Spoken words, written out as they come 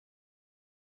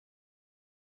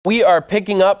We are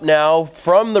picking up now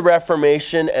from the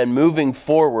Reformation and moving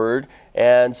forward,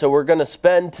 and so we're going to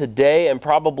spend today and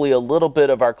probably a little bit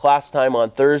of our class time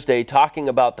on Thursday talking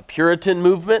about the Puritan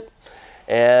movement,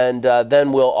 and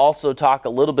then we'll also talk a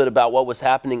little bit about what was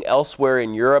happening elsewhere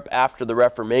in Europe after the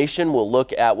Reformation. We'll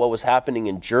look at what was happening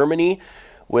in Germany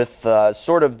with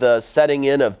sort of the setting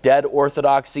in of dead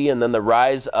orthodoxy and then the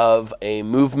rise of a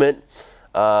movement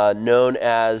known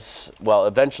as, well,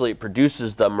 eventually it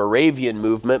produces the Moravian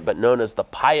movement, but known as the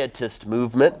Pietist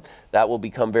movement. That will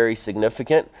become very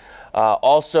significant.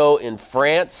 Also in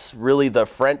France, really the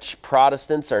French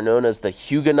Protestants are known as the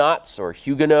Huguenots or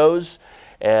Huguenots,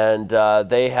 and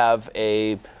they have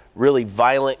a really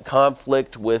violent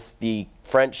conflict with the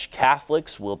French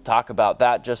Catholics. We'll talk about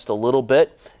that just a little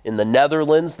bit. In the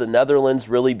Netherlands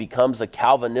really becomes a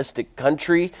Calvinistic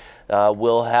country.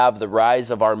 We'll have the rise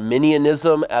of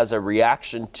Arminianism as a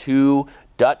reaction to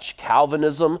Dutch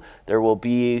Calvinism. There will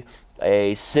be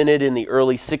a synod in the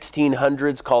early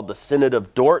 1600s called the Synod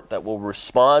of Dort that will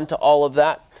respond to all of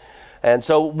that. And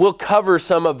so we'll cover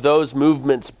some of those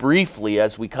movements briefly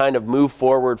as we kind of move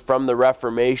forward from the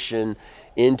Reformation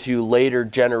into later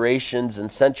generations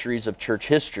and centuries of church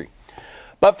history.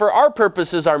 But for our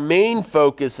purposes, our main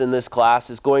focus in this class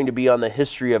is going to be on the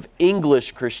history of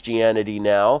English Christianity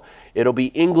now. It'll be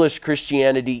English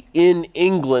Christianity in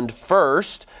England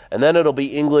first, and then it'll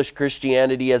be English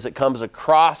Christianity as it comes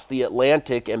across the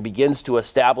Atlantic and begins to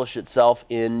establish itself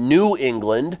in New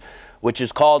England, which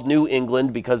is called New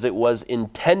England because it was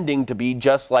intending to be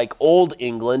just like Old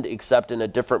England, except in a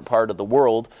different part of the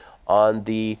world on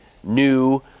the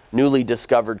newly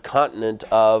discovered continent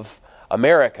of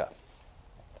America.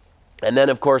 And then,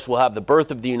 of course, we'll have the birth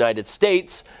of the United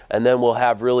States, and then we'll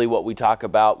have really what we talk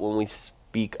about when we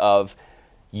speak of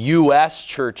U.S.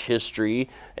 church history,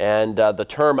 and the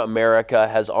term America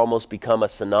has almost become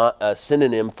a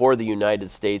synonym for the United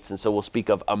States, and so we'll speak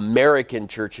of American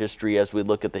church history as we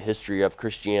look at the history of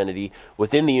Christianity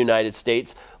within the United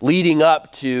States, leading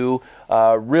up to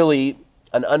really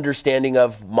an understanding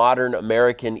of modern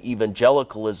American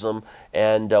evangelicalism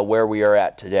and where we are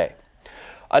at today.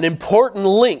 An important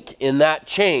link in that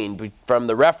chain from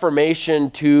the Reformation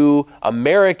to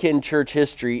American church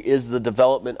history is the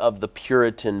development of the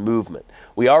Puritan movement.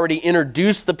 We already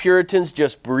introduced the Puritans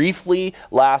just briefly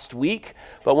last week,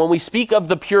 but when we speak of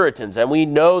the Puritans, and we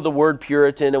know the word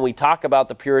Puritan, and we talk about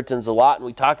the Puritans a lot, and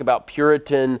we talk about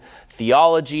Puritan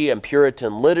theology and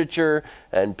Puritan literature,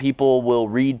 and people will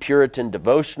read Puritan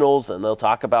devotionals, and they'll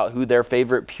talk about who their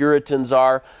favorite Puritans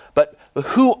are. But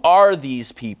who are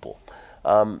these people?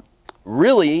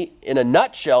 Really, in a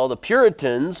nutshell, the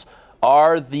Puritans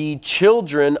are the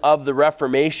children of the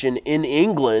Reformation in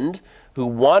England who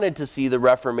wanted to see the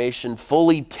Reformation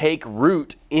fully take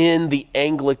root in the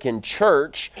Anglican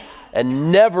Church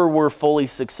and never were fully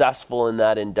successful in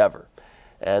that endeavor.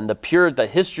 And the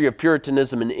history of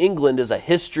Puritanism in England is a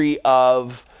history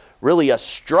of really a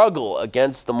struggle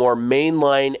against the more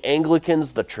mainline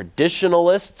Anglicans, the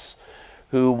traditionalists,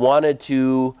 who wanted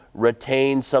to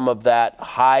retain some of that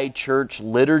high church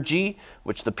liturgy,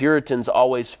 which the Puritans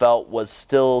always felt was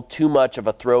still too much of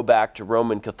a throwback to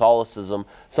Roman Catholicism,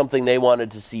 something they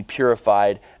wanted to see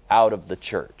purified out of the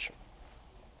church.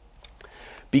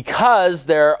 Because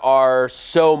there are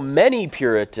so many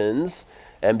Puritans,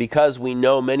 and because we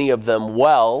know many of them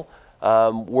well,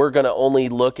 we're going to only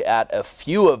look at a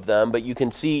few of them, but you can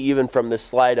see even from this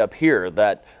slide up here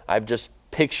that I've just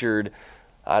pictured,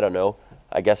 I don't know,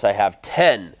 I guess I have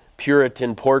 10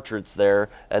 Puritan portraits there,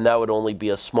 and that would only be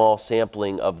a small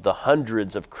sampling of the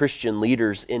hundreds of Christian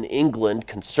leaders in England,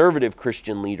 conservative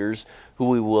Christian leaders,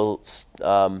 who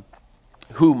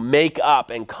make up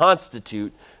and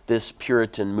constitute this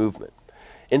Puritan movement.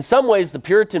 In some ways, the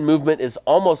Puritan movement is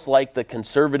almost like the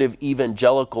conservative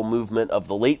evangelical movement of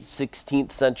the late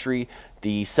 16th century,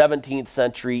 the 17th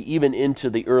century, even into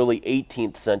the early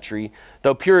 18th century,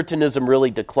 though Puritanism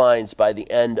really declines by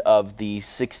the end of the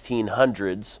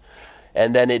 1600s,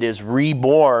 and then it is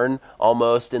reborn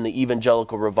almost in the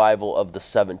evangelical revival of the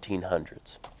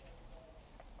 1700s.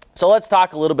 So let's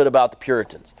talk a little bit about the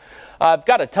Puritans. I've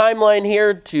got a timeline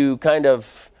here to kind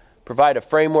of provide a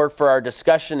framework for our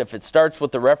discussion. If it starts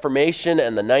with the Reformation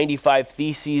and the 95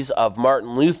 Theses of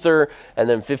Martin Luther, and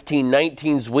then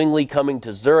 1519 Zwingli coming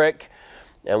to Zurich,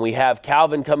 and we have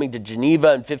Calvin coming to Geneva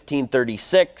in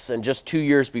 1536, and just 2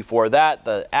 years before that,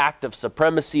 the Act of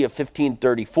Supremacy of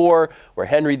 1534, where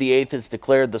Henry VIII is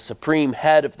declared the supreme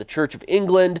head of the Church of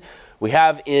England. We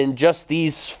have in just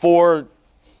these 4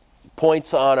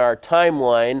 points on our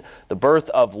timeline the birth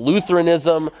of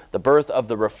Lutheranism, the birth of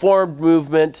the Reformed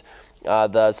movement,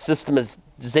 the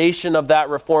consolidation of that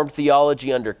Reformed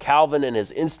theology under Calvin and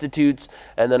his institutes,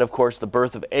 and then, of course, the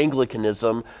birth of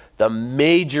Anglicanism, the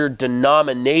major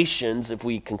denominations, if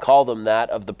we can call them that,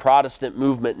 of the Protestant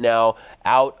movement now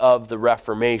out of the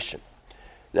Reformation.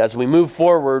 And as we move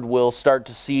forward, we'll start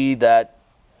to see that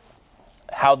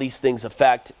how these things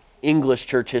affect English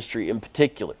church history in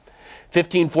particular.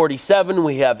 1547,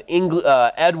 we have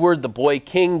Edward, the boy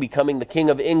king, becoming the King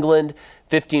of England.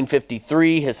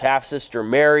 1553, his half-sister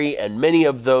Mary, and many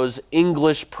of those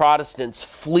English Protestants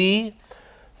flee.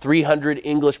 300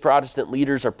 English Protestant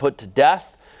leaders are put to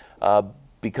death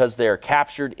because they are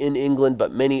captured in England,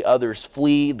 but many others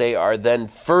flee. They are then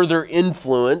further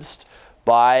influenced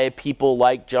by people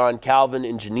like John Calvin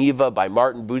in Geneva, by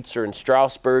Martin Bucer in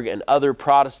Strasbourg, and other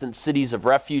Protestant cities of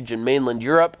refuge in mainland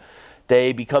Europe.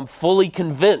 They become fully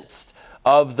convinced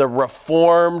of the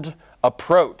Reformed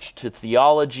approach to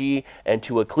theology and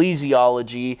to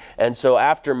ecclesiology. And so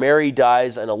after Mary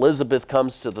dies and Elizabeth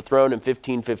comes to the throne in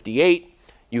 1558,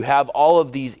 you have all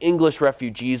of these English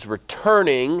refugees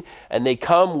returning, and they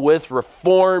come with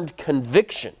Reformed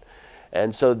conviction.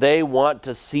 And so they want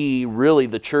to see really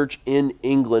the church in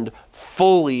England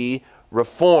fully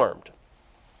reformed.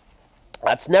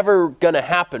 That's never going to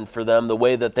happen for them the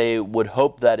way that they would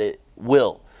hope that it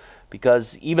will.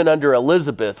 Because even under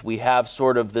Elizabeth, we have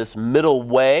sort of this middle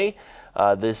way,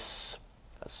 this,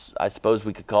 I suppose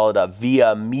we could call it a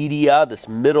via media, this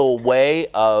middle way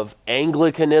of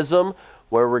Anglicanism,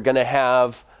 where we're going to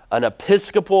have an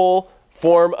Episcopal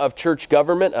form of church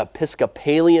government,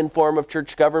 Episcopalian form of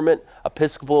church government,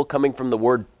 Episcopal coming from the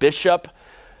word bishop.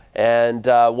 And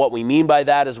what we mean by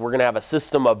that is we're going to have a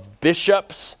system of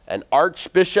bishops and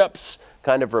archbishops,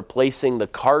 kind of replacing the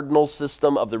cardinal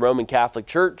system of the Roman Catholic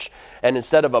Church. And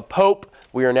instead of a pope,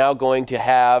 we are now going to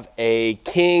have a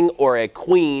king or a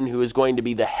queen who is going to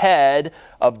be the head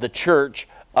of the Church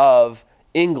of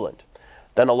England.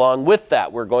 Then along with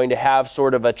that, we're going to have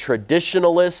sort of a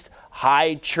traditionalist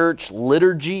high church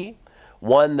liturgy,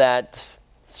 one that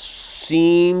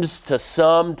seems to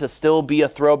some to still be a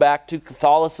throwback to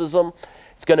Catholicism.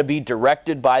 It's going to be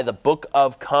directed by the Book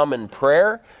of Common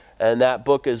Prayer, and that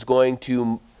book is going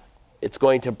to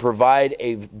provide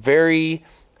a very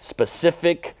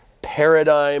specific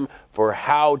paradigm for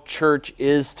how church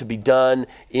is to be done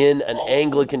in an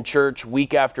Anglican church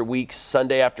week after week,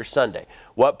 Sunday after Sunday.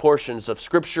 What portions of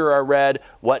Scripture are read,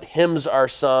 what hymns are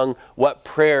sung, what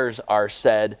prayers are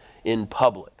said in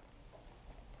public.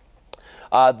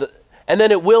 And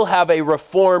then it will have a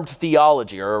Reformed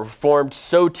theology, or a Reformed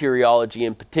soteriology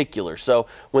in particular. So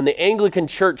when the Anglican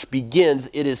Church begins,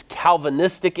 it is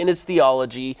Calvinistic in its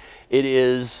theology, it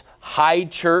is high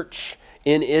church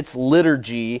in its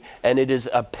liturgy, and it is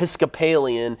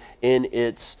Episcopalian in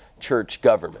its church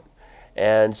government.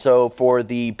 And so for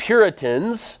the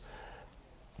Puritans,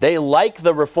 they like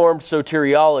the Reformed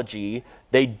soteriology.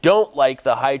 They don't like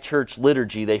the high church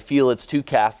liturgy. They feel it's too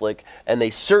Catholic, and they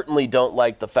certainly don't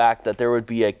like the fact that there would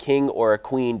be a king or a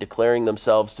queen declaring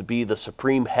themselves to be the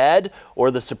supreme head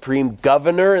or the supreme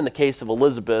governor, in the case of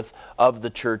Elizabeth, of the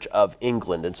Church of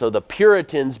England. And so the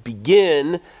Puritans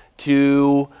begin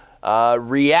to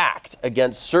react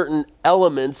against certain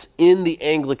elements in the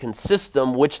Anglican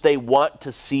system which they want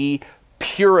to see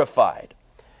purified.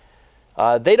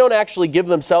 They don't actually give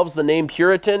themselves the name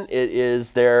Puritan. It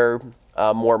is their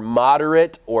more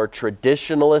moderate or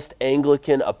traditionalist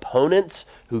Anglican opponents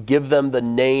who give them the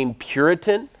name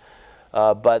Puritan.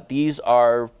 But these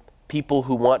are people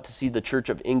who want to see the Church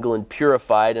of England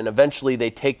purified, and eventually they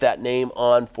take that name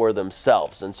on for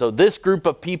themselves. And so this group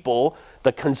of people,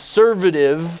 the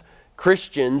conservative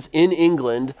Christians in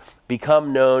England,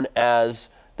 become known as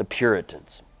the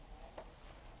Puritans.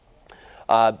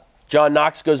 John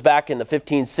Knox goes back in the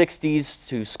 1560s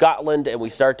to Scotland, and we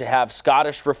start to have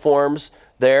Scottish reforms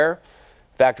there.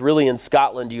 In fact, really in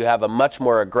Scotland, you have a much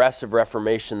more aggressive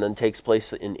Reformation than takes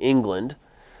place in England.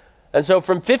 And so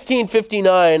from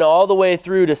 1559 all the way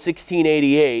through to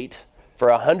 1688, for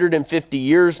 150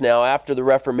 years now after the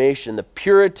Reformation, the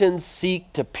Puritans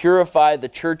seek to purify the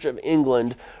Church of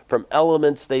England from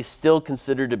elements they still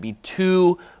consider to be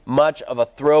too much of a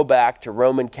throwback to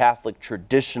Roman Catholic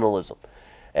traditionalism.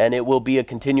 And it will be a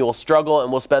continual struggle, and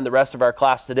we'll spend the rest of our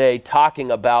class today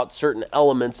talking about certain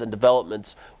elements and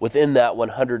developments within that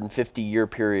 150-year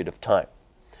period of time.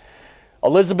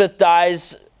 Elizabeth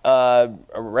dies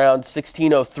around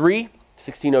 1602,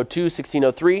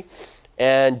 1603,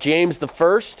 and James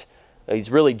I, he's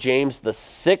really James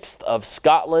VI of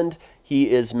Scotland, he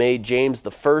is made James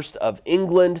I of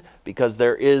England because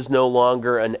there is no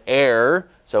longer an heir,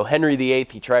 So Henry VIII,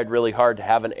 he tried really hard to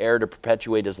have an heir to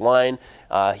perpetuate his line.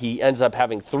 He ends up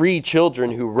having 3 children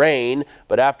who reign,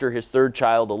 but after his 3rd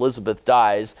child, Elizabeth,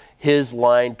 dies, his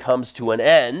line comes to an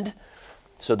end.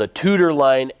 So the Tudor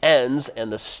line ends and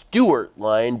the Stuart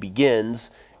line begins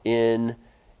in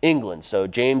England. So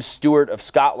James Stuart of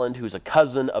Scotland, who's a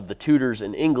cousin of the Tudors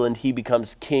in England, he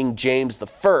becomes King James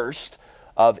I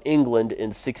of England in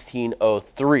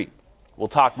 1603. We'll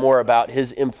talk more about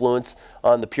his influence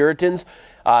on the Puritans.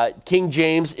 King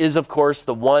James is, of course,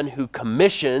 the one who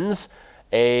commissions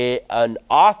an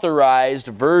authorized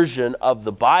version of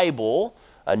the Bible,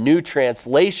 a new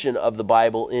translation of the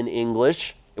Bible in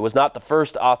English. It was not the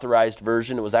first authorized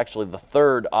version. It was actually the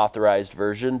 3rd authorized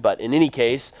version. But in any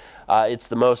case, it's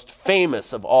the most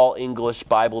famous of all English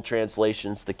Bible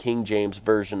translations, the King James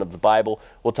Version of the Bible.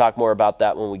 We'll talk more about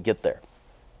that when we get there.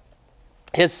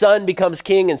 His son becomes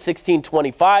king in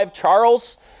 1625,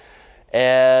 Charles.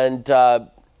 And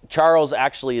Charles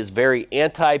actually is very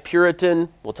anti-Puritan.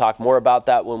 We'll talk more about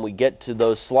that when we get to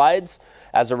those slides.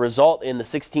 As a result, in the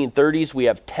 1630s, we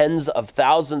have tens of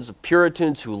thousands of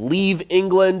Puritans who leave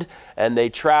England and they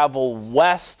travel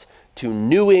west to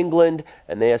New England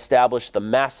and they establish the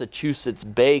Massachusetts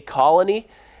Bay Colony.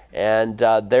 And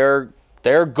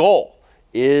their goal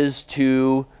is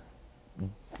to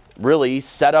really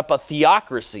set up a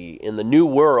theocracy in the New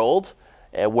World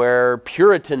where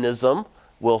Puritanism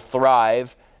will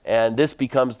thrive, and this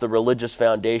becomes the religious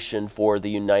foundation for the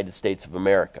United States of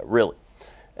America, really.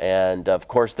 And of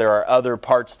course, there are other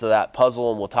parts to that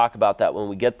puzzle, and we'll talk about that when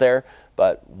we get there.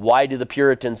 But why do the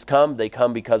Puritans come? They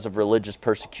come because of religious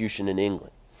persecution in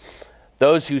England.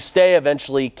 Those who stay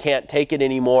eventually can't take it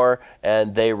anymore,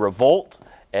 and they revolt,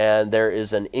 and there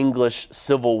is an English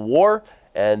Civil War.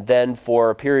 And then for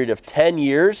a period of 10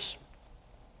 years,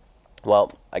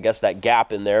 well, I guess that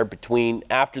gap in there between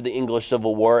after the English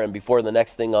Civil War and before the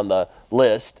next thing on the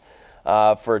list,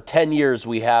 for 10 years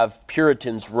we have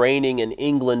Puritans reigning in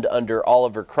England under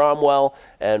Oliver Cromwell,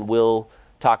 and we'll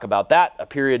talk about that, a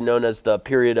period known as the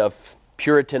period of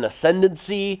Puritan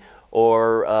ascendancy,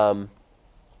 or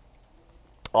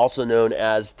also known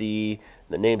as the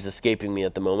name's escaping me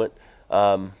at the moment,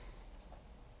 the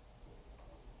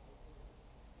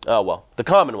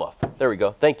Commonwealth. There we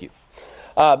go. Thank you.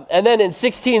 And then in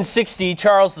 1660,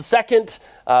 Charles II,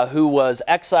 who was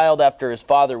exiled after his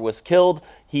father was killed,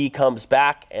 he comes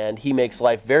back and he makes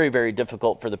life very, very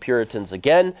difficult for the Puritans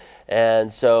again.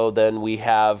 And so then we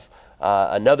have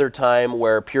another time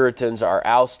where Puritans are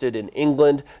ousted in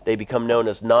England. They become known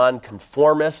as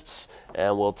nonconformists,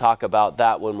 and we'll talk about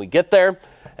that when we get there.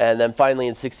 And then finally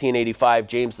in 1685,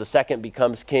 James II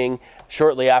becomes king.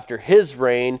 Shortly after his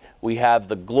reign, we have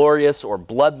the glorious or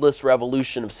bloodless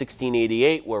revolution of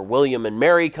 1688, where William and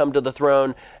Mary come to the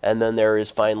throne, and then there is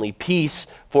finally peace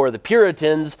for the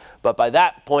Puritans. But by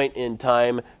that point in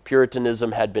time,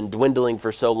 Puritanism had been dwindling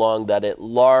for so long that it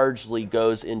largely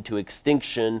goes into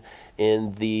extinction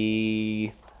in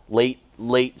the late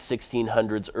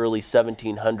 1600s, early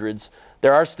 1700s.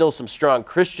 There are still some strong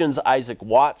Christians. Isaac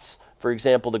Watts, for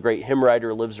example, the great hymn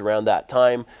writer, lives around that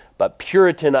time, but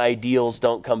Puritan ideals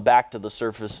don't come back to the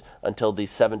surface until the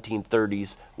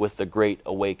 1730s with the Great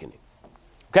Awakening.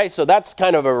 Okay, so that's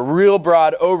kind of a real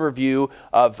broad overview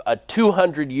of a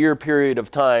 200-year period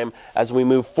of time as we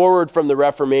move forward from the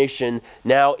Reformation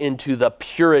now into the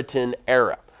Puritan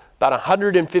era. About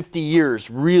 150 years,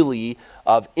 really,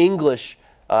 of English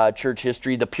church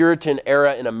history. The Puritan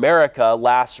era in America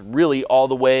lasts really all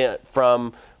the way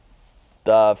from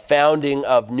the founding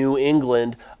of New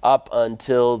England up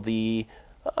until the,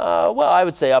 I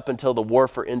would say up until the War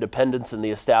for Independence and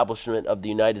the establishment of the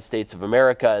United States of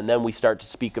America, and then we start to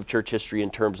speak of church history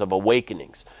in terms of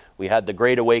awakenings. We had the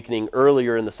Great Awakening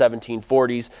earlier in the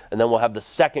 1740s, and then we'll have the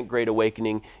Second Great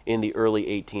Awakening in the early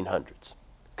 1800s.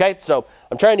 Okay, so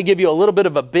I'm trying to give you a little bit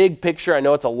of a big picture. I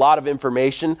know it's a lot of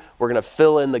information. We're going to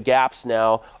fill in the gaps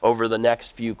now over the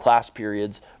next few class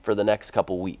periods for the next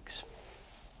couple weeks.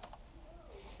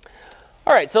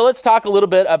 All right, so let's talk a little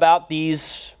bit about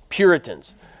these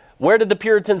Puritans. Where did the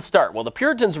Puritans start? Well, the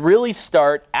Puritans really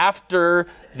start after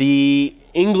the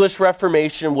English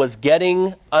Reformation was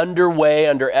getting underway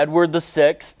under Edward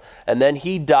VI, and then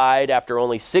he died after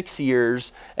only 6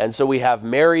 years, and so we have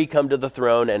Mary come to the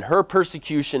throne, and her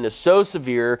persecution is so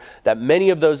severe that many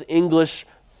of those English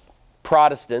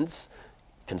Protestants,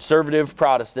 conservative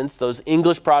Protestants, those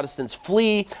English Protestants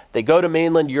flee, they go to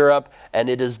mainland Europe, and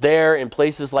it is there in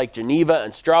places like Geneva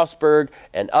and Strasbourg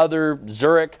and other,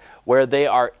 Zurich, where they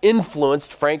are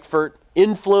influenced, Frankfurt,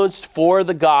 influenced for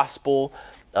the gospel,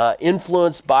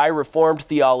 influenced by Reformed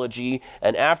theology,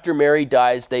 and after Mary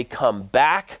dies, they come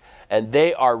back and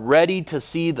they are ready to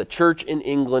see the church in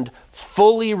England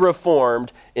fully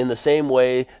reformed in the same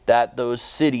way that those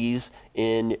cities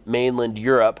in mainland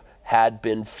Europe had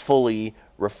been fully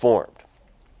reformed.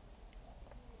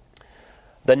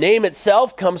 The name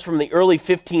itself comes from the early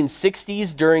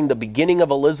 1560s during the beginning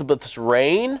of Elizabeth's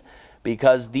reign,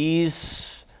 because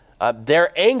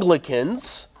they're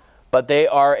Anglicans, but they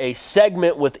are a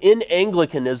segment within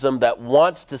Anglicanism that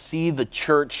wants to see the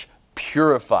church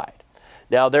purified.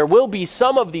 Now, there will be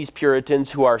some of these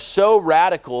Puritans who are so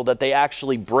radical that they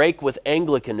actually break with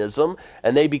Anglicanism,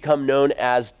 and they become known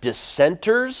as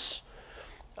dissenters.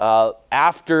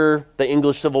 After the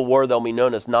English Civil War, they'll be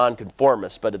known as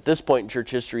nonconformists, but at this point in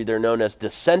church history, they're known as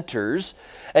dissenters.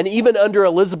 And even under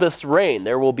Elizabeth's reign,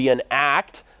 there will be an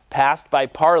act passed by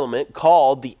Parliament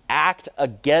called the Act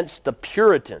Against the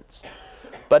Puritans.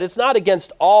 But it's not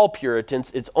against all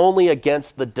Puritans, it's only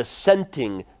against the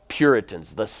dissenting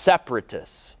Puritans, the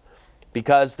separatists.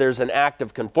 Because there's an act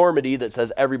of conformity that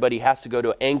says everybody has to go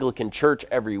to an Anglican church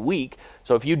every week.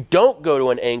 So if you don't go to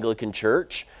an Anglican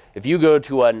church, if you go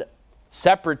to a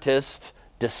separatist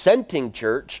dissenting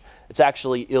church, it's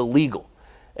actually illegal.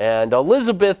 And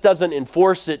Elizabeth doesn't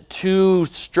enforce it too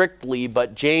strictly,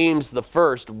 but James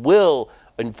I will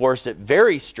enforce it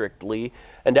very strictly.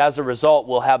 And as a result,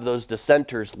 we'll have those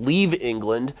dissenters leave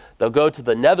England. They'll go to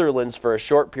the Netherlands for a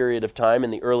short period of time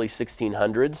in the early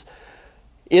 1600s.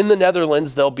 In the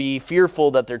Netherlands, they'll be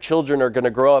fearful that their children are going to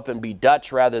grow up and be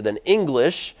Dutch rather than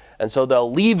English. And so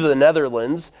they'll leave the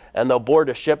Netherlands and they'll board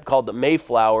a ship called the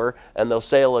Mayflower and they'll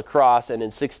sail across. And in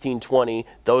 1620,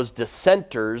 those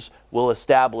dissenters will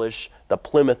establish the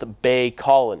Plymouth Bay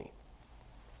Colony.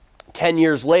 10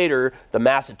 years later, the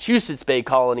Massachusetts Bay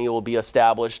Colony will be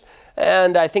established.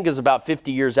 And I think it's about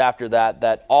 50 years after that,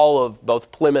 that all of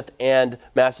both Plymouth and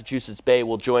Massachusetts Bay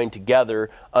will join together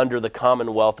under the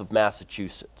Commonwealth of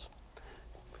Massachusetts.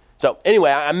 So anyway,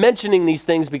 I'm mentioning these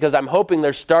things because I'm hoping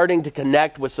they're starting to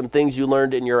connect with some things you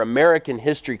learned in your American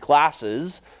history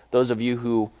classes. Those of you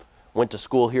who went to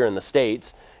school here in the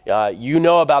States, you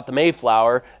know about the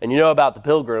Mayflower and you know about the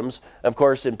Pilgrims. Of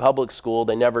course, in public school,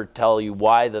 they never tell you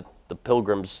why the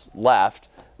Pilgrims left.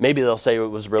 Maybe they'll say it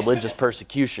was religious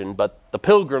persecution, but the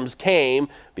Pilgrims came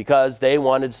because they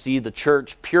wanted to see the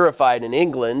church purified in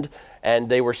England, and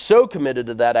they were so committed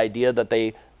to that idea that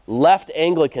they left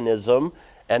Anglicanism.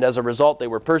 And as a result, they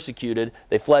were persecuted.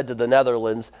 They fled to the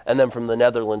Netherlands, and then from the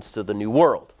Netherlands to the New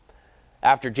World.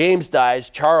 After James dies,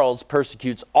 Charles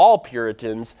persecutes all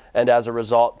Puritans, and as a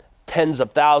result, tens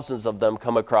of thousands of them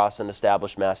come across and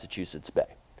establish Massachusetts Bay.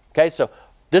 Okay, so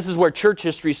this is where church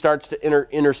history starts to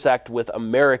intersect with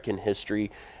American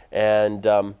history. And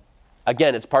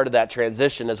again, it's part of that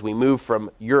transition as we move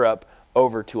from Europe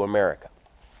over to America.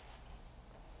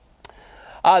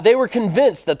 They were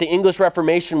convinced that the English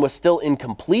Reformation was still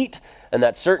incomplete and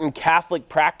that certain Catholic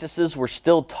practices were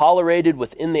still tolerated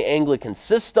within the Anglican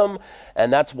system,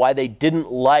 and that's why they didn't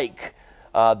like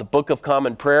the Book of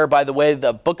Common Prayer. By the way,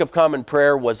 the Book of Common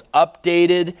Prayer was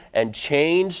updated and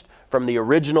changed from the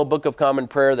original Book of Common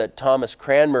Prayer that Thomas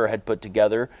Cranmer had put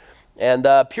together. And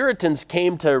the Puritans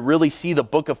came to really see the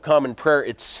Book of Common Prayer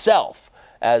itself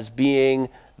as being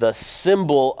the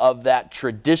symbol of that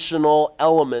traditional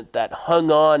element that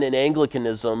hung on in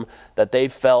Anglicanism that they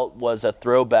felt was a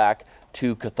throwback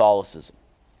to Catholicism.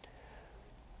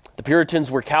 The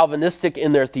Puritans were Calvinistic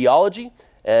in their theology,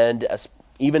 and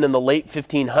even in the late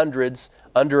 1500s,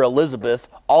 under Elizabeth,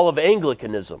 all of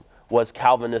Anglicanism was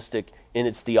Calvinistic in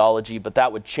its theology, but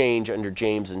that would change under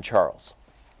James and Charles.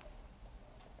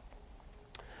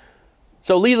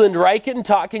 So Leland Ryken,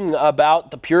 talking about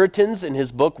the Puritans in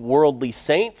his book Worldly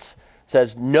Saints,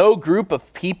 says, no group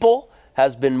of people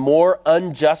has been more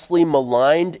unjustly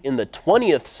maligned in the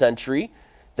 20th century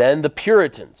than the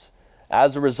Puritans.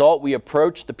 As a result, we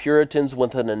approach the Puritans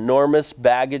with an enormous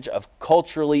baggage of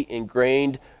culturally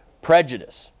ingrained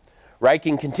prejudice.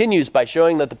 Ryken continues by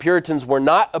showing that the Puritans were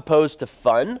not opposed to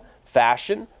fun,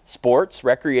 fashion, sports,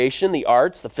 recreation, the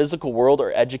arts, the physical world,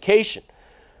 or education.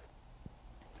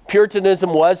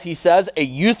 Puritanism was, he says, a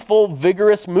youthful,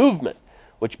 vigorous movement,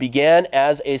 which began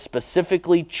as a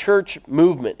specifically church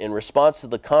movement in response to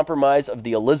the compromise of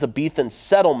the Elizabethan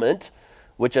settlement,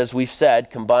 which, as we've said,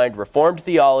 combined Reformed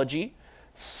theology,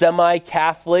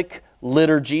 semi-Catholic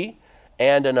liturgy,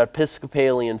 and an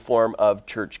Episcopalian form of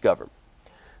church government.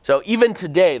 So even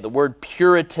today, the word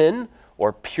Puritan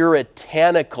or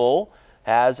puritanical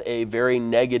has a very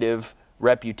negative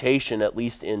reputation, at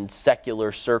least in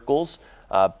secular circles.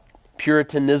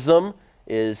 Puritanism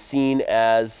is seen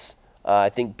as, I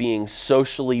think, being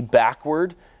socially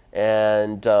backward,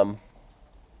 and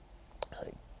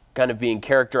kind of being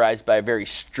characterized by a very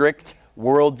strict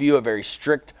worldview, a very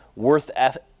strict work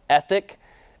ethic,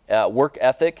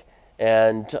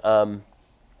 and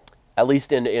at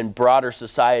least in broader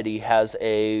society, has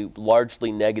a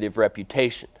largely negative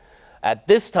reputation. At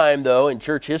this time, though, in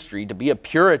church history, to be a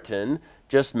Puritan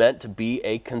just meant to be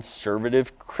a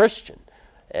conservative Christian.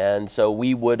 And so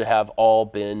we would have all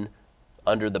been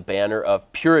under the banner of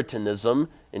Puritanism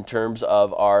in terms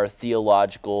of our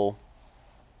theological,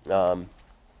 in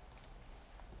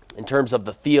terms of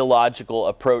the theological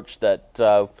approach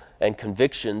that and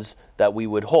convictions that we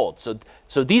would hold.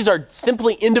 So these are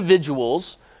simply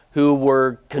individuals who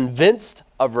were convinced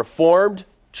of Reformed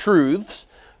truths,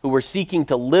 who were seeking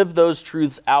to live those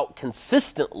truths out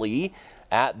consistently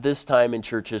at this time in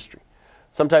church history.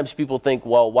 Sometimes people think,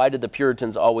 well, why did the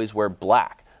Puritans always wear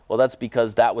black? Well, that's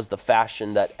because that was the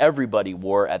fashion that everybody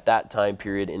wore at that time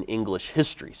period in English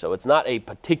history. So it's not a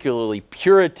particularly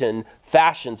Puritan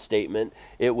fashion statement.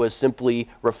 It was simply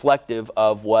reflective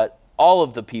of what all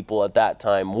of the people at that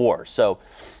time wore. So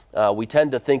we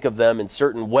tend to think of them in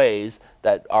certain ways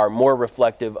that are more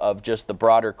reflective of just the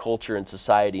broader culture and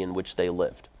society in which they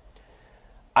lived.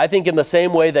 I think in the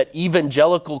same way that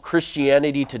evangelical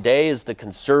Christianity today is the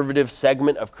conservative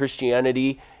segment of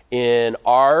Christianity in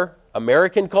our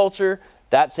American culture,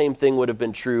 that same thing would have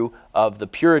been true of the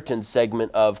Puritan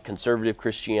segment of conservative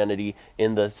Christianity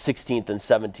in the 16th and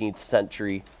 17th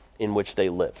century in which they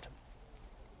lived.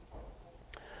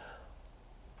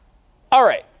 All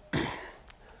right.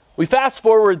 We fast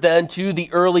forward then to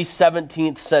the early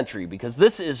 17th century, because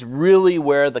this is really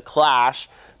where the clash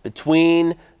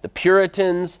between the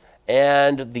Puritans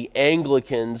and the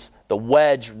Anglicans, the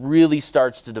wedge really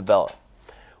starts to develop.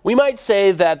 We might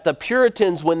say that the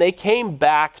Puritans, when they came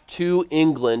back to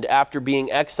England after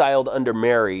being exiled under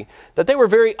Mary, that they were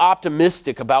very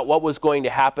optimistic about what was going to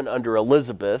happen under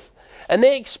Elizabeth, and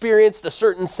they experienced a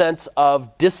certain sense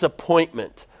of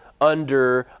disappointment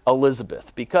under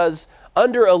Elizabeth, because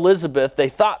under Elizabeth they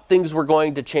thought things were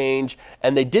going to change,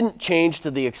 and they didn't change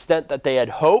to the extent that they had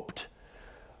hoped.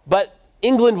 But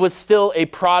England was still a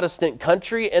Protestant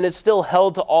country, and it still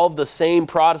held to all of the same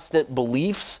Protestant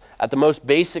beliefs at the most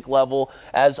basic level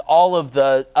as all of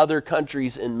the other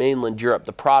countries in mainland Europe,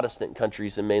 the Protestant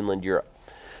countries in mainland Europe.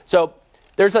 So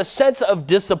there's a sense of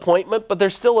disappointment, but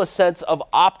there's still a sense of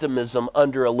optimism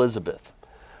under Elizabeth.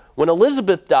 When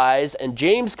Elizabeth dies and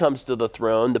James comes to the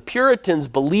throne, the Puritans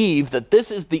believe that this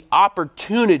is the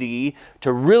opportunity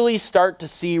to really start to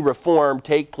see reform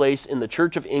take place in the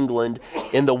Church of England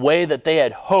in the way that they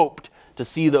had hoped to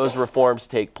see those reforms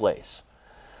take place.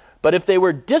 But if they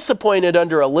were disappointed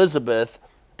under Elizabeth,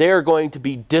 they are going to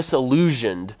be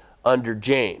disillusioned under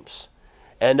James.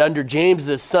 And under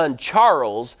James's son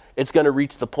Charles, it's going to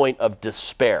reach the point of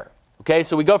despair. Okay,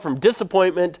 so we go from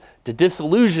disappointment to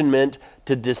disillusionment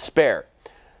to despair.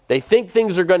 They think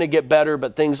things are going to get better,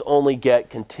 but things only get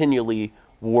continually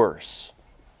worse.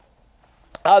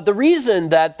 The reason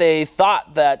that they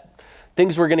thought that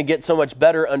things were going to get so much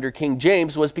better under King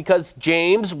James was because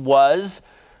James was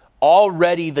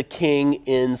already the king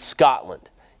in Scotland.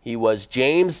 He was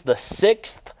James the VI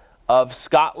of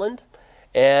Scotland,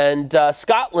 and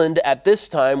Scotland at this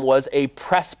time was a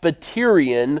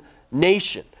Presbyterian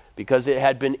nation, because it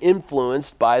had been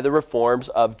influenced by the reforms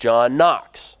of John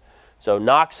Knox. So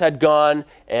Knox had gone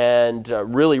and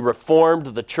really reformed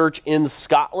the church in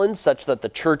Scotland, such that the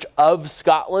Church of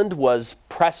Scotland was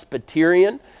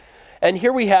Presbyterian. And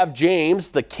here we have James,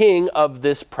 the king of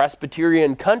this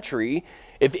Presbyterian country.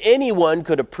 If anyone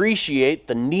could appreciate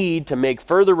the need to make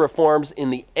further reforms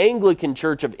in the Anglican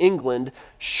Church of England,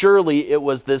 surely it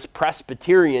was this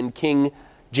Presbyterian King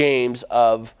James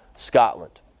of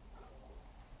Scotland.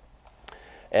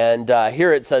 And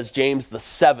here it says James the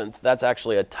VII. That's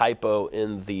actually a typo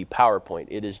in the PowerPoint.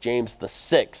 It is James the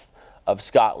VI of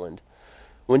Scotland.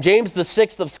 When James the VI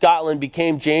of Scotland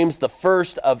became James the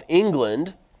I of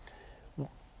England,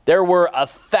 there were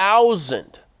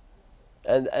 1,000.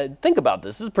 And think about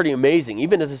this. This is pretty amazing.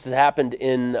 Even if this had happened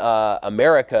in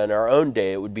America in our own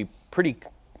day, it would be pretty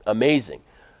amazing.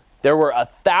 There were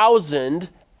 1,000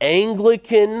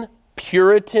 Anglican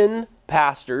Puritan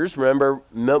pastors. Remember,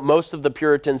 most of the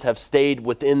Puritans have stayed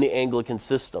within the Anglican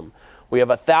system. We have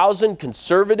 1,000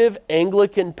 conservative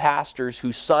Anglican pastors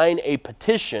who sign a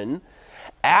petition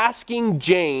asking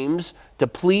James to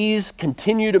please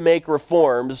continue to make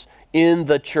reforms in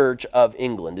the Church of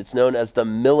England. It's known as the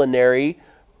Millenary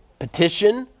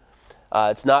Petition.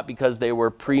 It's not because they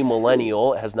were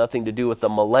premillennial. It has nothing to do with the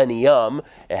millennium.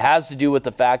 It has to do with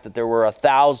the fact that there were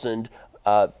 1,000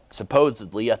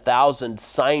 supposedly 1,000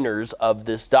 signers of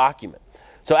this document.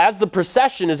 So as the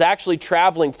procession is actually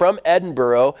traveling from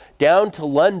Edinburgh down to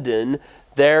London,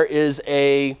 there is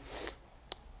a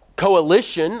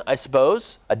coalition, I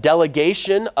suppose, a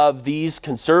delegation of these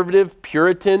conservative,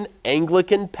 Puritan,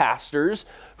 Anglican pastors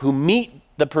who meet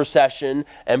the procession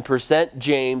and present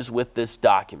James with this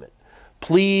document.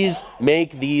 Please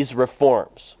make these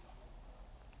reforms.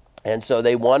 And so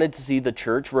they wanted to see the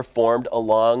church reformed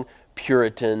along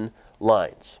Puritan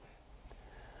lines.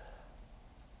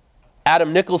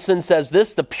 Adam Nicholson says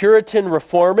this: the Puritan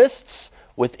reformists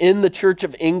within the Church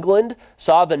of England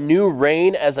saw the new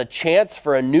reign as a chance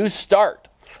for a new start.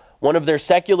 One of their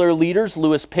secular leaders,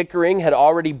 Lewis Pickering, had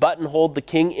already buttonholed the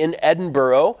king in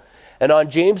Edinburgh, and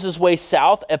on James's way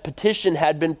south, a petition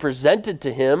had been presented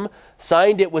to him,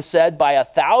 signed, it was said, by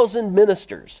 1,000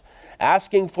 ministers,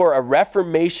 asking for a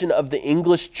reformation of the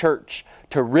English church,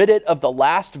 to rid it of the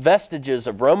last vestiges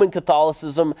of Roman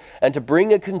Catholicism, and to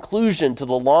bring a conclusion to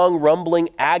the long rumbling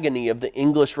agony of the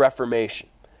English Reformation.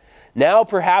 Now,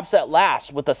 perhaps at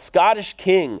last, with a Scottish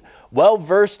king well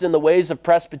versed in the ways of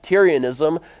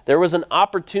Presbyterianism, there was an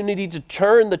opportunity to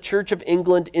turn the Church of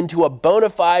England into a bona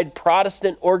fide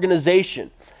Protestant organization,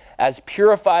 as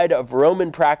purified of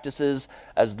Roman practices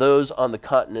as those on the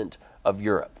continent of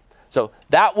Europe. So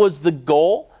that was the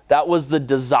goal, that was the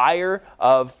desire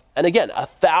of, and again,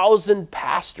 1,000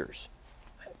 pastors.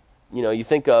 You know, you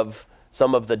think of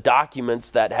some of the documents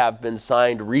that have been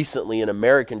signed recently in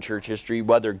American church history,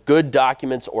 whether good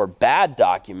documents or bad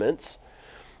documents,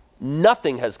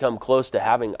 nothing has come close to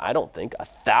having, I don't think,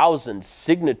 1,000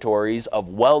 signatories of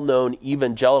well-known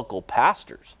evangelical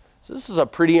pastors. So this is a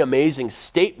pretty amazing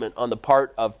statement on the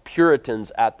part of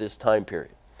Puritans at this time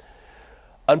period.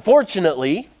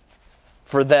 Unfortunately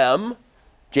for them,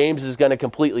 James is going to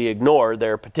completely ignore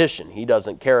their petition. He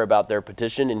doesn't care about their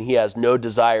petition, and he has no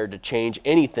desire to change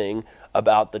anything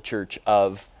about the Church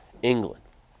of England.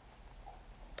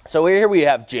 So here we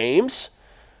have James,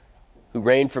 who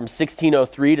reigned from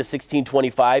 1603 to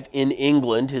 1625 in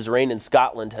England. His reign in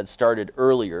Scotland had started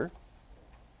earlier.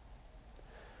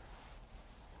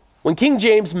 When King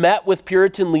James met with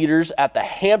Puritan leaders at the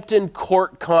Hampton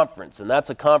Court Conference, and that's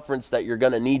a conference that you're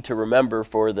going to need to remember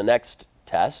for the next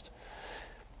test,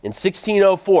 in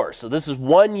 1604, so this is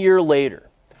 1 year later,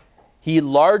 he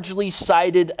largely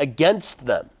sided against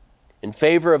them in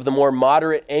favor of the more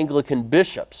moderate Anglican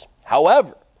bishops.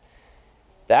 However,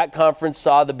 that conference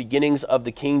saw the beginnings of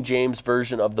the King James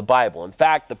Version of the Bible. In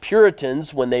fact, the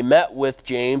Puritans, when they met with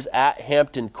James at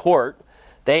Hampton Court,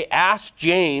 they asked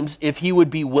James if he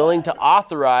would be willing to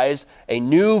authorize a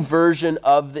new version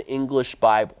of the English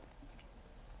Bible.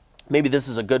 Maybe this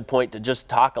is a good point to just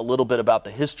talk a little bit about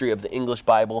the history of the English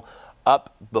Bible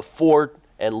up before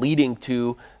and leading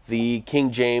to the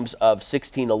King James of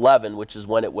 1611, which is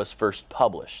when it was first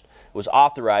published. It was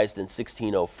authorized in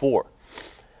 1604.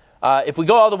 If we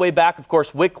go all the way back, of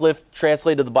course, Wycliffe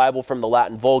translated the Bible from the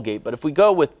Latin Vulgate. But if we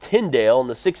go with Tyndale in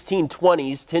the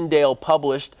 1620s, Tyndale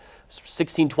published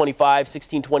 1625,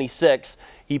 1626,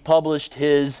 he published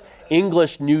his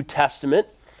English New Testament.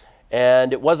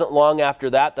 And it wasn't long after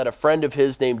that that a friend of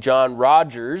his named John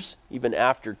Rogers, even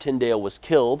after Tyndale was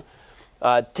killed,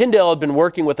 Tyndale had been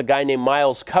working with a guy named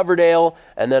Miles Coverdale,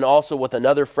 and then also with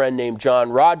another friend named John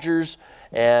Rogers.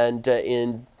 And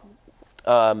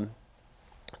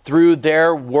through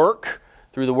their work,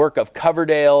 through the work of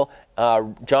Coverdale,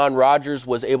 John Rogers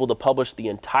was able to publish the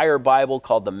entire Bible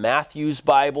called the Matthew's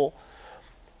Bible.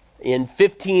 In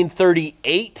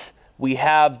 1538, we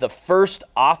have the first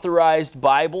authorized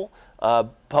Bible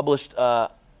published.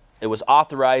 It was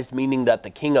authorized, meaning that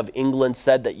the King of England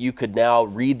said that you could now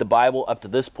read the Bible. Up to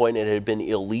this point, it had been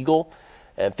illegal.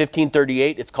 In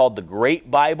 1538, it's called the Great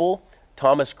Bible.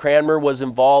 Thomas Cranmer was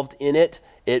involved in it.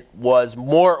 It was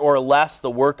more or less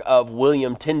the work of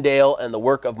William Tyndale and the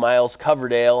work of Miles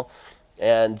Coverdale.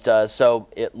 And so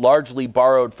it largely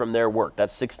borrowed from their work.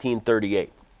 That's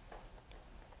 1638.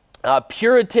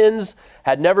 Puritans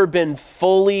had never been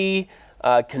fully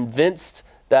convinced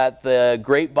that the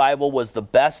Great Bible was the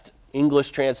best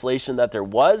English translation that there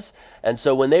was. And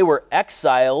so when they were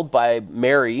exiled by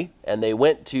Mary and they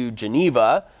went to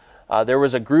Geneva, there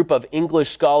was a group of English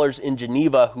scholars in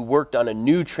Geneva who worked on a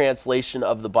new translation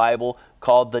of the Bible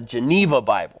called the Geneva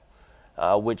Bible,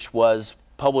 which was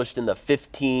published in the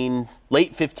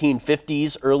late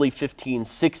 1550s, early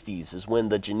 1560s is when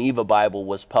the Geneva Bible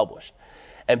was published.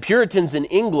 And Puritans in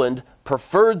England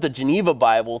preferred the Geneva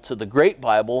Bible to the Great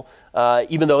Bible,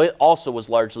 even though it also was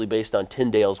largely based on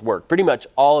Tyndale's work. Pretty much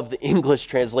all of the English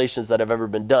translations that have ever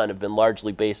been done have been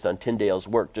largely based on Tyndale's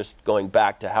work, just going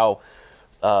back to how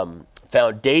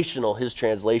foundational his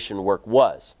translation work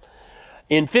was.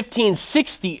 In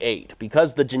 1568,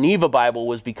 because the Geneva Bible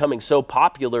was becoming so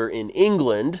popular in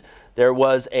England, there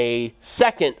was a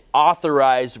second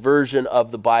authorized version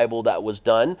of the Bible that was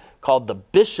done called the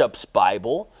Bishop's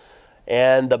Bible.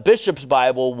 And the Bishop's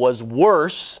Bible was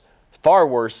worse,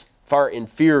 far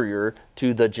inferior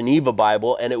to the Geneva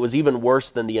Bible, and it was even worse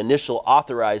than the initial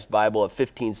authorized Bible of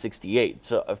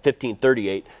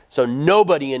 1538. So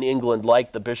nobody in England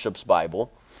liked the Bishop's Bible.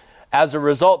 As a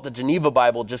result, the Geneva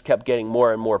Bible just kept getting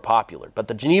more and more popular. But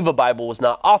the Geneva Bible was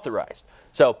not authorized.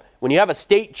 So when you have a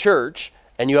state church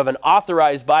and you have an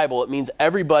authorized Bible, it means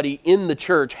everybody in the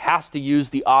church has to use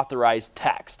the authorized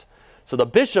text. So the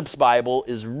Bishop's Bible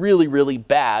is really, really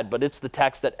bad, but it's the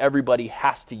text that everybody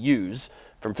has to use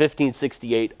from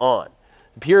 1568 on.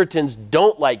 The Puritans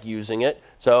don't like using it,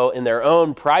 so in their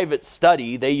own private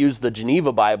study, they use the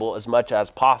Geneva Bible as much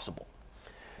as possible.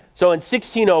 So in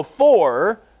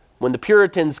 1604, when the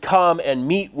Puritans come and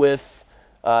meet with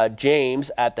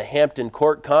James at the Hampton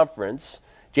Court Conference,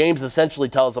 James essentially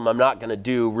tells them, I'm not going to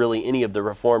do really any of the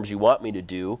reforms you want me to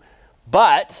do.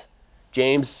 But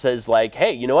James says, like,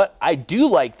 hey, you know what? I do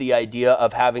like the idea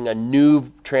of having a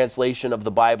new translation of the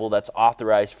Bible that's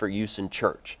authorized for use in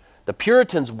church. The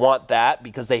Puritans want that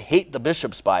because they hate the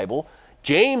Bishop's Bible.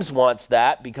 James wants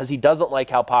that because he doesn't like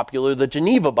how popular the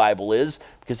Geneva Bible is,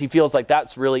 because he feels like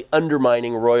that's really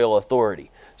undermining royal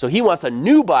authority. So he wants a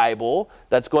new Bible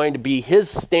that's going to be his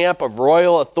stamp of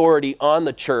royal authority on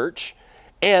the church.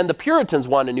 And the Puritans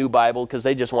want a new Bible because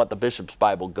they just want the Bishop's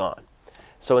Bible gone.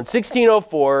 So in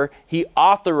 1604, he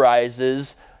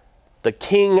authorizes the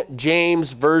King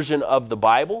James Version of the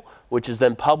Bible, which is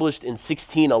then published in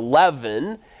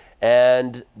 1611.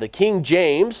 And the King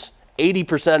James,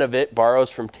 80% of it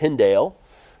borrows from Tyndale,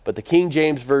 but the King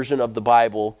James Version of the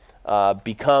Bible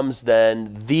becomes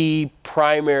then the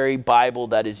primary Bible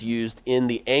that is used in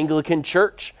the Anglican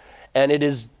Church, and it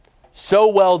is so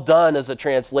well done as a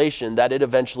translation that it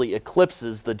eventually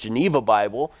eclipses the Geneva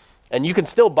Bible. And you can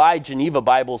still buy Geneva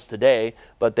Bibles today,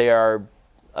 but they are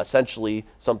essentially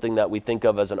something that we think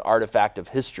of as an artifact of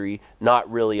history,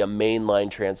 not really a mainline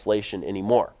translation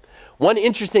anymore. One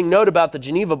interesting note about the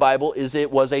Geneva Bible is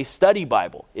it was a study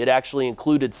Bible. It actually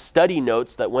included study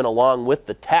notes that went along with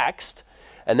the text,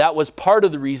 and that was part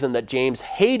of the reason that James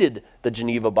hated the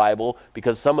Geneva Bible,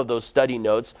 because some of those study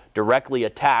notes directly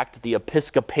attacked the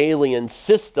Episcopalian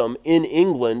system in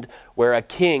England, where a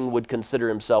king would consider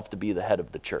himself to be the head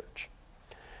of the church.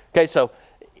 Okay, so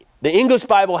the English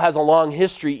Bible has a long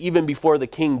history even before the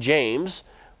King James,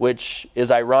 which is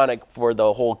ironic for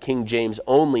the whole King James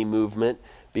only movement,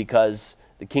 because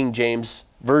the King James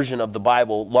Version of the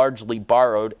Bible largely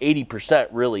borrowed 80%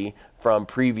 really from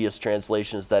previous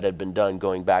translations that had been done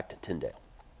going back to Tyndale.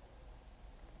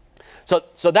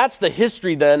 So that's the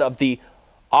history then of the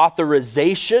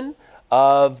authorization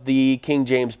of the King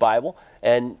James Bible.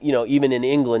 And, you know, even in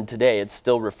England today, it's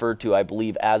still referred to, I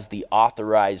believe, as the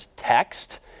authorized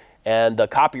text. And the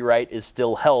copyright is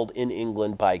still held in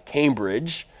England by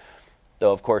Cambridge,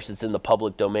 though, of course, it's in the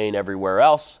public domain everywhere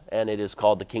else, and it is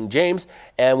called the King James.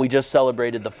 And we just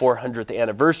celebrated the 400th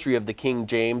anniversary of the King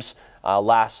James I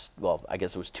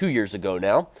guess it was 2 years ago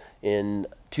now, in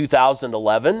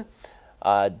 2011.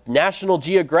 National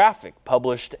Geographic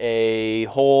published a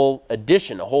whole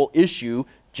edition, a whole issue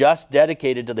just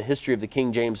dedicated to the history of the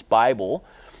King James Bible,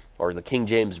 or the King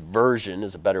James Version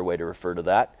is a better way to refer to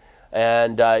that.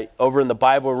 And over in the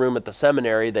Bible room at the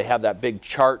seminary, they have that big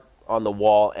chart on the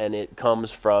wall, and it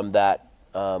comes from that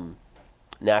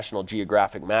National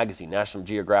Geographic magazine. National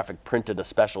Geographic printed a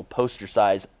special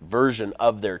poster-size version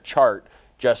of their chart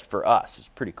just for us. It's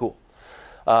pretty cool.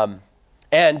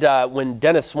 When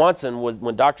Dennis Swanson,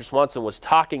 when Dr. Swanson was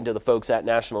talking to the folks at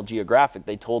National Geographic,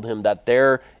 they told him that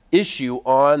their issue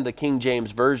on the King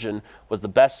James Version was the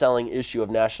best-selling issue of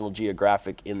National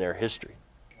Geographic in their history.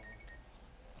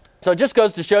 So it just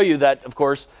goes to show you that, of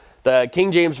course, the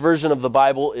King James Version of the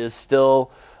Bible is still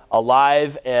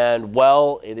alive and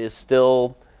well. It is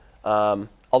still,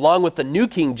 along with the New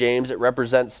King James, it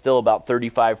represents still about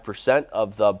 35%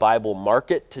 of the Bible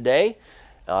market today.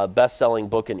 Best-selling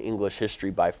book in English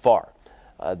history by far.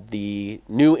 The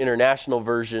New International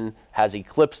Version has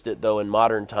eclipsed it, though, in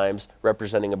modern times,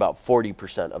 representing about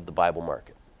 40% of the Bible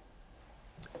market.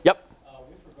 Yep?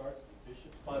 With regards to the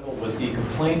Bishop's Bible, was the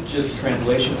complaint just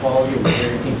translation quality, or was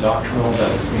there anything doctrinal that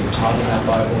was being taught in that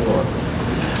Bible? Or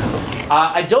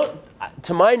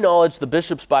To my knowledge, the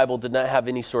Bishop's Bible did not have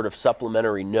any sort of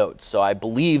supplementary notes. So I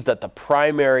believe that the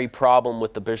primary problem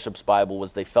with the Bishop's Bible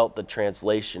was they felt the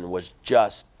translation was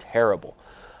just terrible.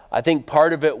 I think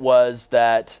part of it was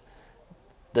that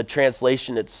the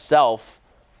translation itself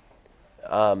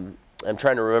I'm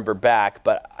trying to remember back,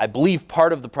 but I believe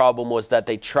part of the problem was that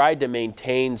they tried to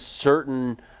maintain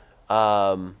certain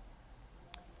kind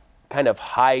of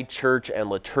high church and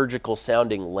liturgical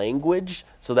sounding language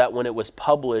so that when it was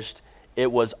published,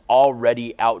 it was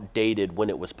already outdated when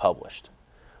it was published.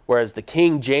 Whereas the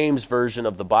King James Version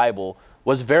of the Bible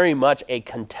was very much a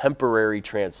contemporary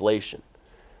translation.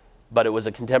 But it was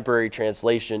a contemporary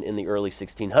translation in the early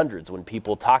 1600s when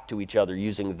people talked to each other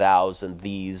using thous and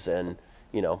these and,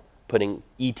 putting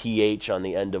ETH on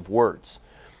the end of words.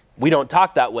 We don't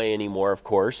talk that way anymore, of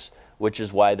course, which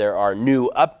is why there are new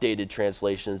updated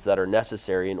translations that are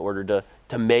necessary in order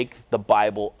to make the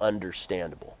Bible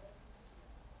understandable.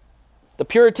 The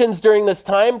Puritans during this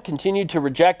time continued to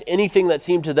reject anything that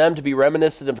seemed to them to be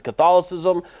reminiscent of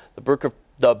Catholicism. The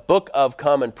Book of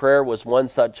Common Prayer was one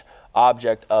such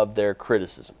object of their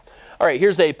criticism. All right,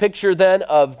 here's a picture then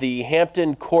of the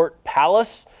Hampton Court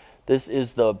Palace. This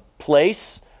is the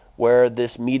place where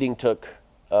this meeting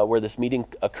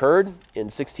occurred in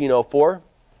 1604.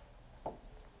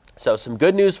 So some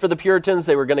good news for the Puritans.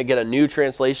 They were going to get a new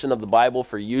translation of the Bible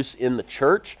for use in the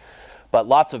church. But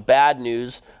lots of bad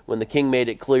news when the king made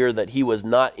it clear that he was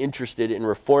not interested in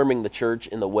reforming the church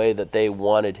in the way that they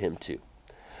wanted him to.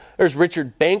 There's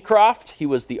Richard Bancroft. He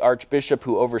was the archbishop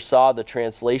who oversaw the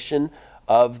translation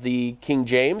of the King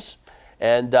James.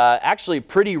 And actually a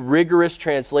pretty rigorous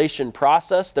translation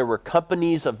process. There were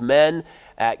companies of men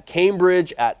at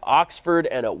Cambridge, at Oxford,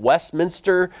 and at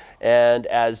Westminster. And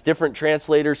as different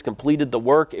translators completed the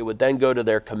work, it would then go to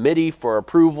their committee for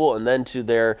approval and then to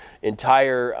their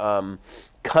entire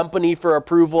company for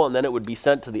approval. And then it would be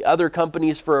sent to the other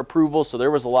companies for approval. So there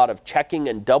was a lot of checking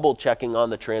and double checking on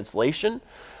the translation.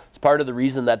 It's part of the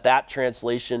reason that that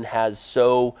translation has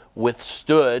so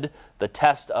withstood the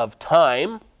test of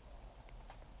time.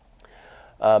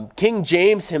 King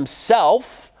James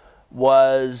himself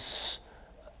was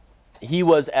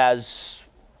as,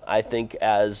 I think,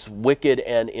 as wicked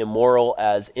and immoral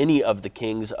as any of the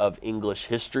kings of English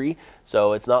history.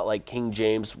 So it's not like King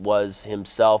James was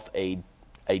himself a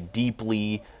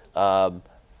deeply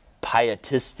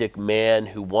pietistic man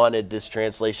who wanted this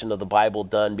translation of the Bible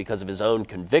done because of his own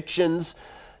convictions.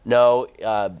 No,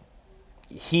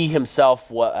 he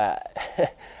himself,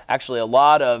 actually a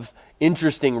lot of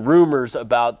interesting rumors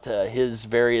about his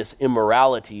various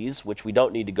immoralities, which we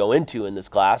don't need to go into in this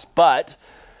class, but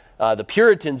the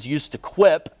Puritans used to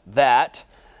quip that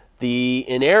the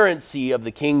inerrancy of the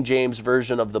King James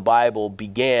Version of the Bible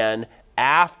began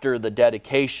after the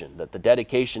dedication, that the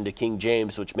dedication to King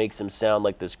James, which makes him sound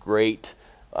like this great,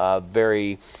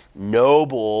 very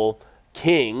noble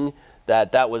king,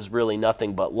 that was really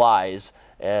nothing but lies.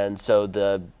 And so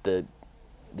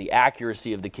the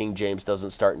accuracy of the King James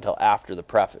doesn't start until after the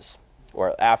preface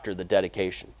or after the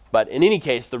dedication. But in any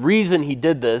case, the reason he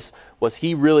did this was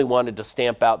he really wanted to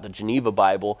stamp out the Geneva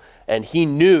Bible, and he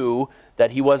knew that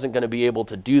he wasn't going to be able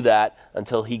to do that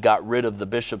until he got rid of the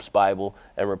Bishop's Bible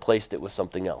and replaced it with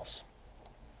something else.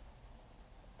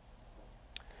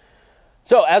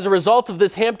 So as a result of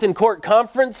this Hampton Court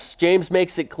Conference, James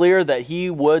makes it clear that he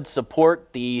would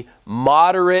support the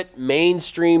moderate,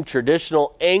 mainstream,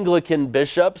 traditional Anglican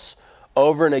bishops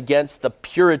over and against the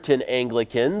Puritan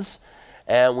Anglicans,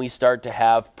 and we start to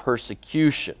have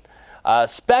persecution,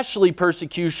 especially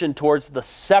persecution towards the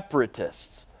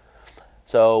separatists.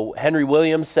 So Henry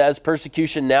Williams says,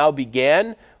 persecution now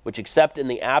began, which except in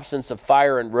the absence of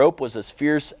fire and rope was as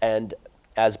fierce and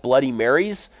as Bloody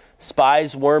Marys.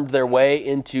 Spies wormed their way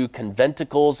into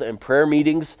conventicles and prayer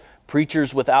meetings.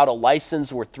 Preachers without a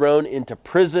license were thrown into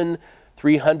prison.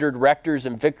 300 rectors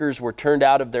and vicars were turned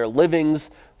out of their livings.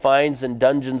 Fines and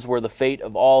dungeons were the fate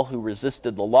of all who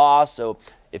resisted the law. So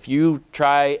if you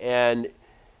try and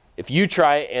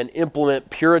implement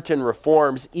Puritan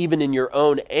reforms, even in your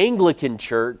own Anglican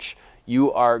church,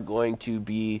 you are going to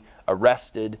be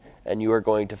arrested and you are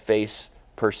going to face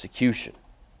persecution.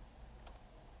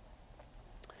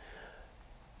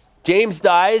 James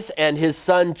dies and his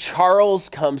son Charles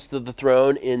comes to the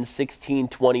throne in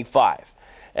 1625.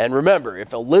 And remember,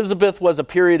 if Elizabeth was a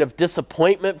period of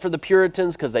disappointment for the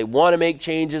Puritans because they want to make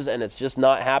changes and it's just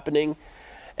not happening,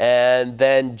 and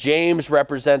then James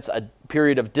represents a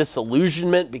period of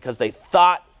disillusionment because they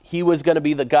thought he was going to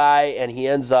be the guy and he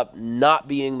ends up not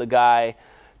being the guy,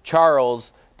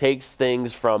 Charles takes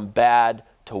things from bad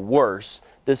to worse.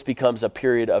 This becomes a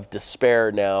period of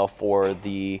despair now for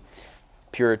the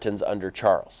Puritans under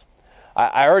Charles.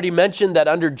 I already mentioned that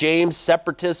under James,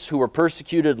 separatists who were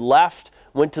persecuted left,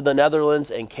 went to the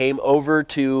Netherlands, and came over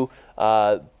to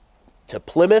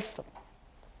Plymouth.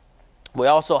 We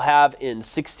also have in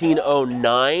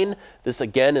 1609, this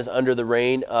again is under the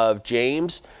reign of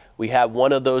James, We have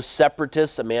one of those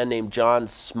separatists, a man named John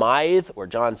Smythe, or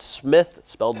John Smith,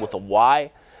 spelled with a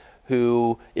Y,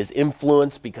 who is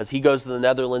influenced, because he goes to the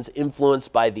Netherlands,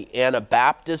 influenced by the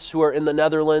Anabaptists who are in the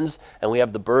Netherlands, and we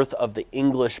have the birth of the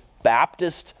English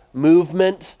Baptist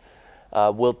movement.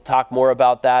 We'll talk more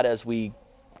about that as we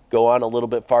go on a little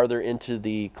bit farther into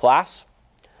the class.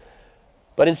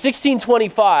 But in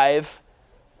 1625,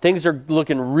 things are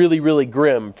looking really, really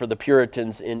grim for the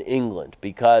Puritans in England,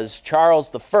 because Charles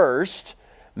I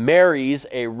marries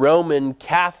a Roman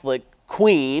Catholic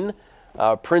queen,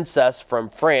 princess from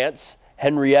France,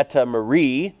 Henrietta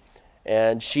Marie,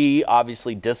 and she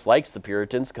obviously dislikes the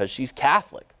Puritans because she's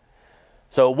Catholic.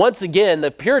 So once again,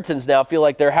 the Puritans now feel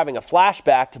like they're having a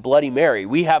flashback to Bloody Mary.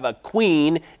 We have a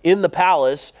queen in the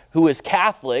palace who is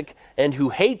Catholic and who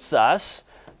hates us.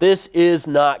 This is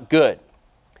not good.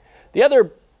 The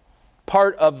other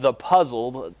part of the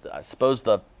puzzle, I suppose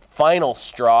the final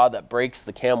straw that breaks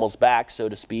the camel's back, so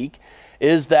to speak,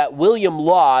 is that William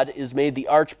Laud is made the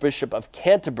Archbishop of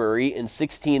Canterbury in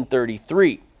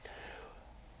 1633.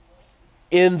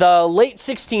 In the late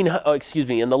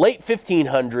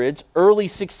 1500s, early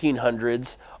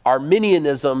 1600s,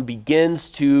 Arminianism begins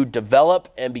to develop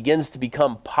and begins to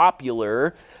become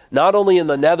popular, not only in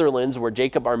the Netherlands, where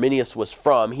Jacob Arminius was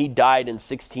from. He died in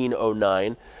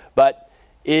 1609, but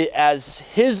as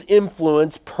his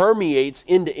influence permeates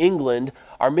into England,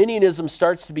 Arminianism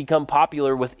starts to become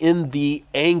popular within the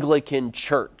Anglican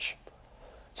Church.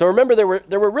 So remember,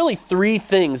 there were really three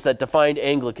things that defined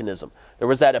Anglicanism. There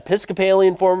was that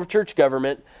Episcopalian form of church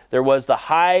government. There was the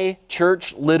high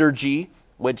church liturgy,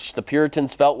 which the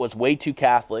Puritans felt was way too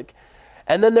Catholic.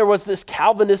 And then there was this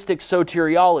Calvinistic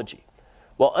soteriology.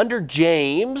 Well, under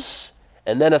James,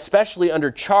 and then especially under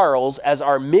Charles, as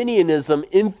Arminianism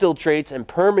infiltrates and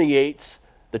permeates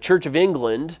the Church of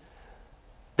England,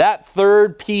 that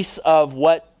third piece of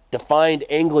what defined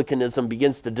Anglicanism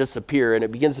begins to disappear, and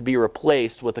it begins to be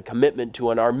replaced with a commitment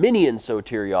to an Arminian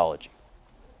soteriology.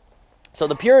 So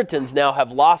the Puritans now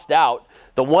have lost out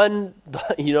the one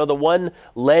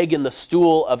leg in the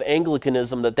stool of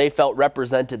Anglicanism that they felt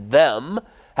represented them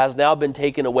has now been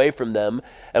taken away from them.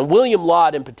 And William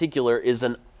Laud in particular is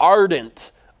an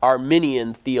ardent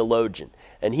Arminian theologian,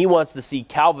 and he wants to see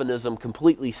Calvinism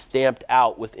completely stamped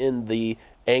out within the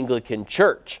Anglican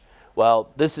Church. Well,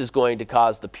 this is going to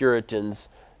cause the Puritans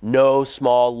no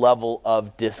small level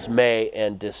of dismay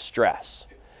and distress.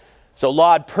 So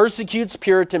Laud persecutes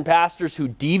Puritan pastors who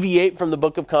deviate from the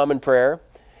Book of Common Prayer,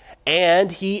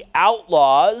 and he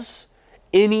outlaws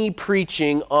any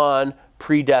preaching on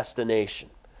predestination.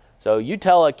 So you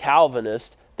tell a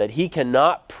Calvinist that he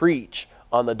cannot preach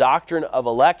on the doctrine of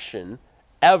election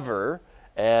ever,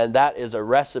 and that is a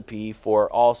recipe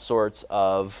for all sorts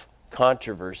of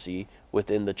controversy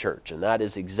within the church. And that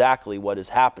is exactly what is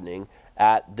happening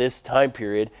at this time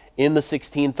period in the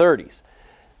 1630s.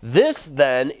 This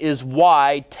then is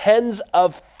why tens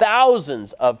of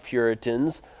thousands of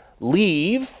Puritans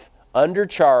leave under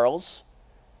Charles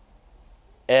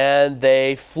and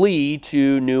they flee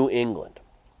to New England.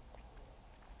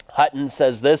 Hutton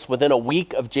says this: within a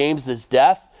week of James's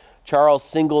death, Charles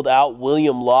singled out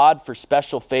William Laud for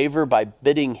special favor by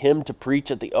bidding him to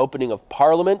preach at the opening of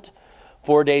Parliament.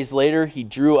 4 days later, he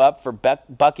drew up for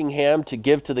Buckingham to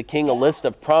give to the king a list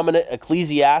of prominent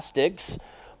ecclesiastics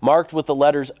marked with the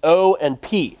letters O and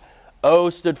P.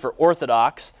 O stood for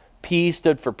Orthodox, P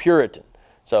stood for Puritan.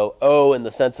 So O in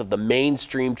the sense of the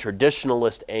mainstream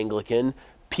traditionalist Anglican,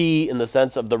 P in the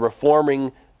sense of the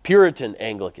reforming Puritan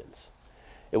Anglicans.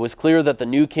 It was clear that the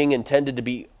new king intended to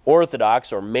be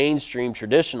Orthodox or mainstream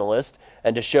traditionalist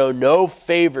and to show no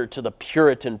favor to the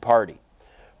Puritan party.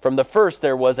 From the first,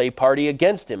 there was a party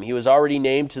against him. He was already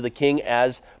named to the king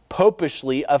as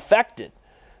popishly affected.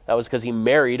 That was because he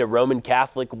married a Roman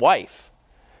Catholic wife.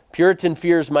 Puritan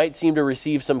fears might seem to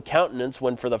receive some countenance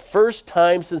when, for the first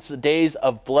time since the days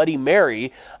of Bloody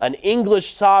Mary, an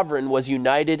English sovereign was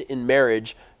united in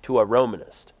marriage to a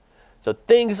Romanist. So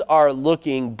things are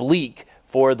looking bleak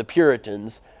for the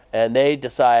Puritans, and they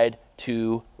decide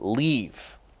to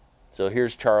leave. So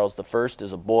here's Charles I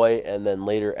as a boy, and then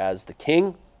later as the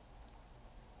king.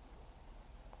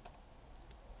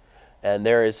 And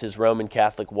there is his Roman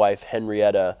Catholic wife,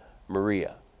 Henrietta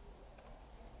Maria.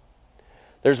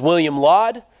 There's William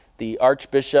Laud, the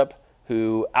archbishop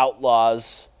who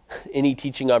outlaws any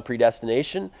teaching on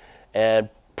predestination and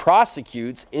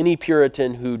prosecutes any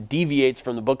Puritan who deviates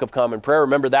from the Book of Common Prayer.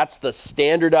 Remember, that's the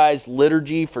standardized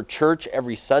liturgy for church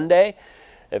every Sunday.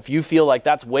 If you feel like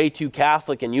that's way too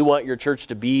Catholic and you want your church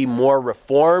to be more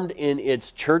reformed in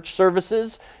its church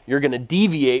services, you're going to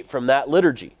deviate from that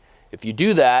liturgy. If you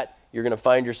do that, you're going to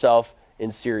find yourself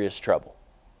in serious trouble.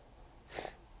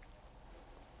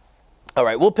 All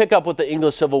right, we'll pick up with the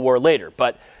English Civil War later,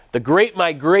 but the Great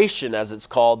Migration, as it's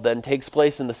called, then takes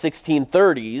place in the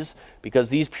 1630s because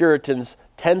these Puritans,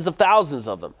 tens of thousands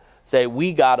of them, say,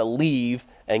 we got to leave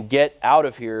and get out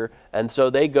of here. And so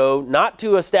they go not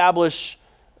to establish,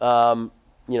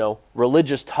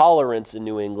 religious tolerance in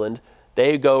New England.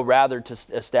 They go rather to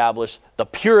establish the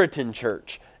Puritan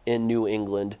Church in New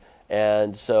England.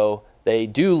 And so they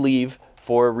do leave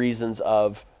for reasons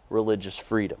of religious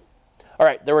freedom. All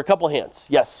right, there were a couple hands.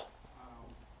 Yes?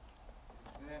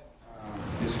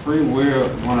 Is free will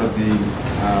one of the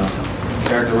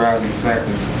characterizing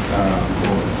factors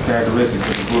or characteristics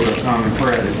of the Book of Common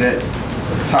Prayer? Is that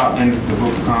taught in the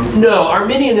Book of Common Prayer? No,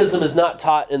 Arminianism is not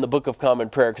taught in the Book of Common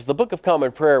Prayer because the Book of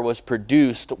Common Prayer was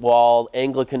produced while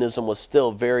Anglicanism was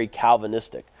still very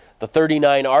Calvinistic. The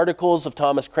 39 Articles of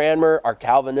Thomas Cranmer are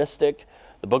Calvinistic.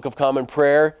 The Book of Common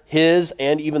Prayer, his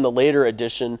and even the later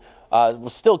edition,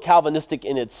 was still Calvinistic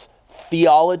in its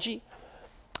theology.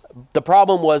 The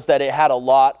problem was that it had a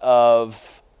lot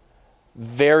of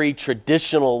very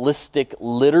traditionalistic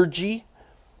liturgy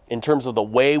in terms of the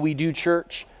way we do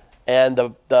church, and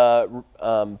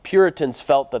the Puritans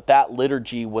felt that that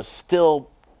liturgy was still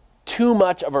too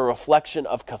much of a reflection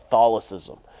of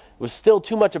Catholicism. It was still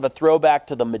too much of a throwback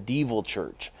to the medieval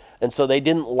church, and so they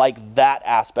didn't like that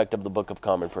aspect of the Book of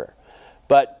Common Prayer.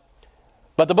 But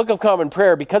the Book of Common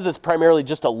Prayer, because it's primarily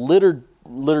just a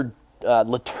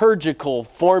liturgical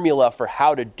formula for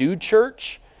how to do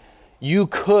church, you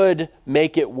could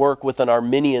make it work with an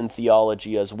Arminian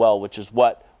theology as well, which is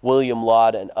what William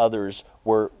Laud and others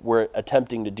were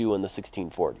attempting to do in the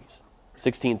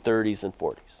 1630s and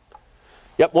 40s.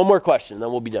 Yep, one more question,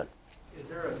 then we'll be done. Is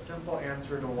there a simple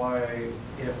answer to why,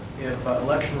 if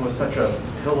election was such a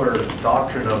pillar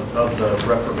doctrine of the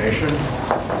Reformation,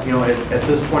 at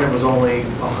this point it was only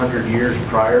 100 years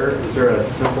prior, is there a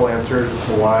simple answer as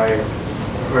to why,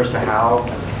 or as to how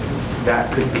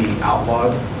that could be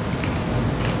outlawed?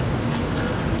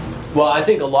 Well, I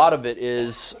think a lot of it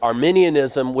is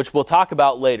Arminianism, which we'll talk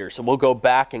about later. So we'll go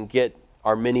back and get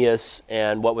Arminius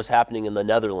and what was happening in the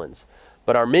Netherlands.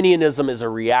 But Arminianism is a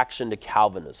reaction to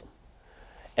Calvinism.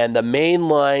 And the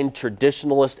mainline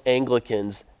traditionalist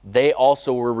Anglicans, they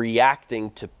also were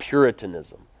reacting to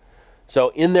Puritanism. So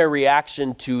in their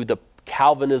reaction to the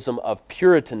Calvinism of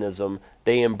Puritanism,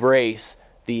 they embrace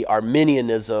the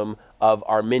Arminianism of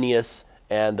Arminius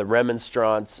and the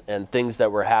Remonstrants and things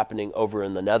that were happening over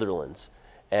in the Netherlands.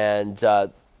 And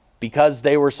because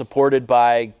they were supported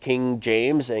by King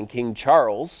James and King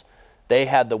Charles, they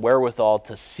had the wherewithal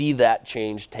to see that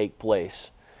change take place.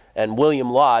 And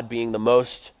William Laud, being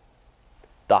the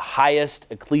highest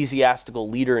ecclesiastical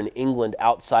leader in England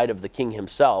outside of the king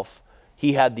himself,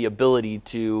 he had the ability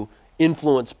to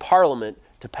influence Parliament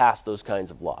to pass those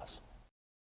kinds of laws.